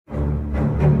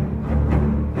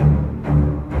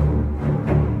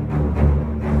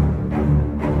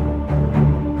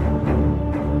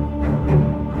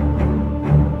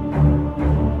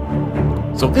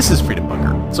So this is Freedom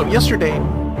Bunker. So yesterday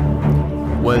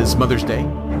was Mother's Day.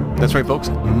 That's right, folks.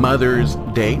 Mother's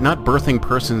Day. Not Birthing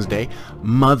Person's Day.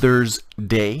 Mother's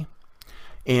Day.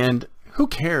 And who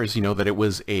cares, that it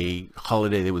was a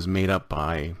holiday that was made up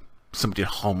by somebody at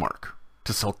Hallmark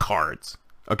to sell cards,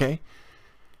 okay?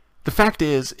 The fact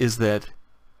is that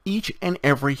each and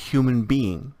every human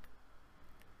being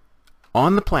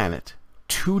on the planet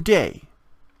today,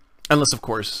 unless, of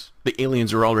course, the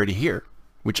aliens are already here,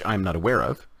 which I'm not aware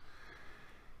of,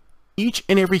 each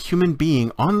and every human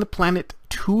being on the planet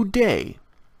today,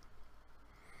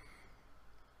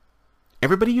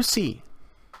 everybody you see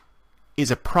is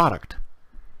a product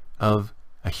of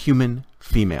a human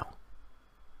female.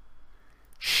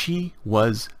 She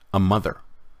was a mother.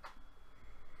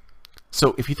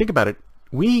 So if you think about it,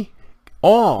 we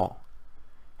all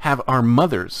have our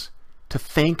mothers to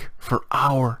thank for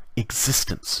our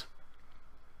existence.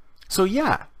 So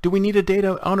yeah, do we need a day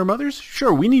to honor mothers?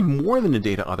 Sure, we need more than a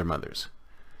day to honor mothers.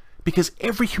 Because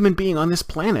every human being on this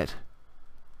planet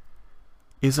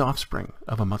is offspring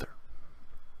of a mother.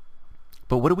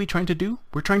 But what are we trying to do?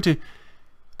 We're trying to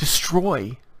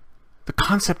destroy the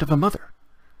concept of a mother.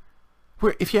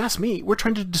 If you ask me, we're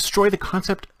trying to destroy the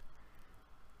concept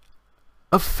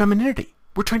of femininity.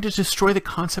 We're trying to destroy the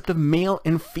concept of male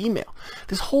and female.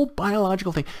 This whole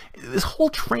biological thing, this whole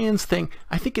trans thing,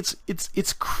 I think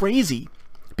it's crazy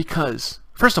because,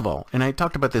 first of all, and I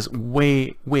talked about this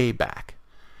way back,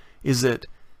 is that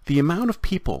the amount of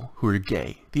people who are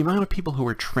gay, the amount of people who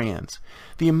are trans,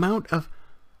 the amount of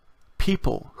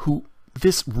people who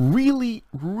this really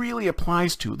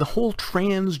applies to, the whole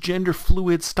transgender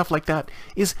fluid stuff like that,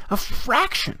 is a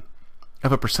fraction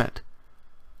of a percent.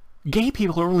 Gay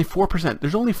people are only 4%.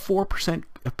 There's only 4%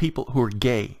 of people who are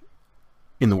gay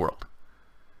in the world.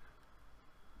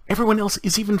 Everyone else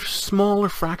is even smaller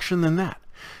fraction than that.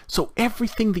 So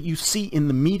everything that you see in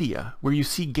the media, where you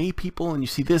see gay people and you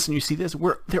see this and you see this,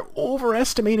 they're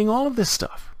overestimating all of this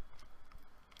stuff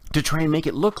to try and make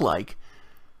it look like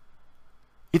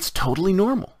it's totally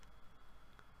normal.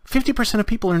 50% of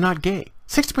people are not gay.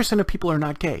 60% of people are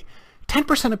not gay.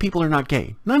 10% of people are not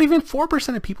gay. Not even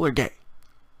 4% of people are gay.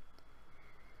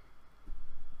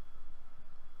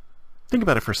 Think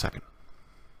about it for a second.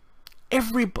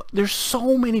 There's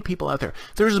so many people out there.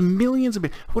 There's millions of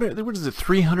people. What is it,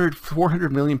 300,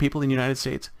 400 million people in the United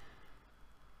States?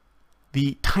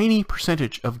 The tiny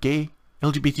percentage of gay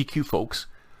LGBTQ folks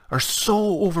are so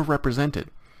overrepresented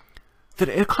that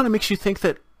it kind of makes you think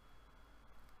that...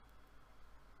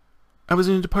 I was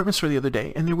in a department store the other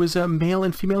day, and there was a male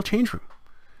and female change room.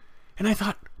 And I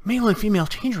thought, male and female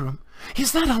change room?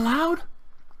 Is that allowed?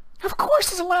 Of course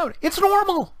it's allowed. It's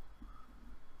normal.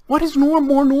 What is more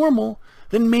normal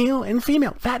than male and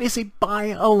female? That is a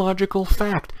biological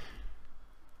fact.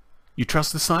 You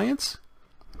trust the science?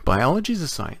 Biology is a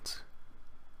science.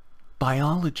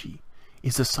 Biology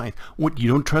is a science. What, you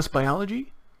don't trust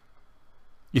biology?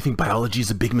 You think biology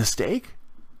is a big mistake?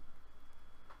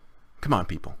 Come on,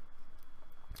 people.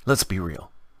 Let's be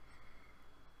real.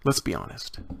 Let's be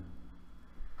honest.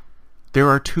 There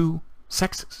are two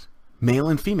sexes, male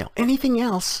and female. Anything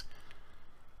else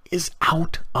is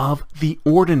out of the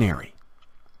ordinary.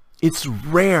 It's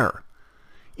rare.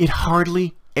 It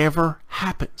hardly ever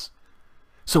happens.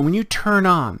 So when you turn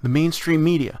on the mainstream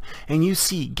media and you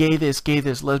see gay this,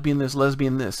 lesbian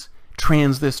this,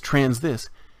 trans this,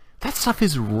 that stuff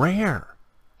is rare.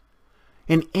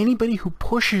 And anybody who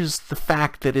pushes the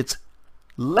fact that it's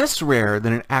less rare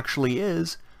than it actually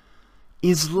is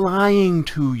lying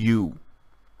to you.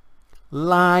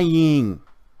 Lying.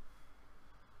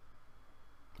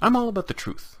 I'm all about the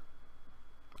truth.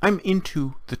 I'm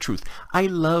into the truth. I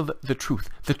love the truth.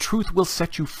 The truth will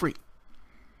set you free.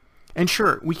 And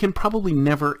sure, we can probably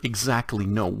never exactly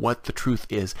know what the truth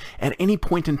is at any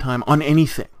point in time on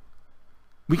anything.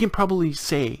 We can probably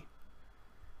say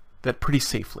that pretty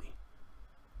safely.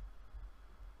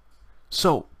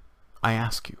 So, I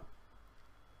ask you,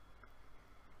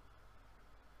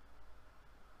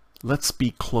 let's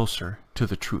be closer to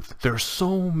the truth. There are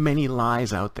so many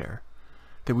lies out there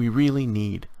that we really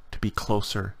need to be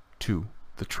closer to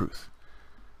the truth.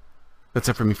 That's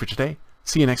it for me for today.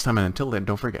 See you next time, and until then,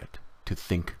 don't forget to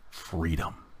think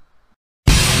freedom.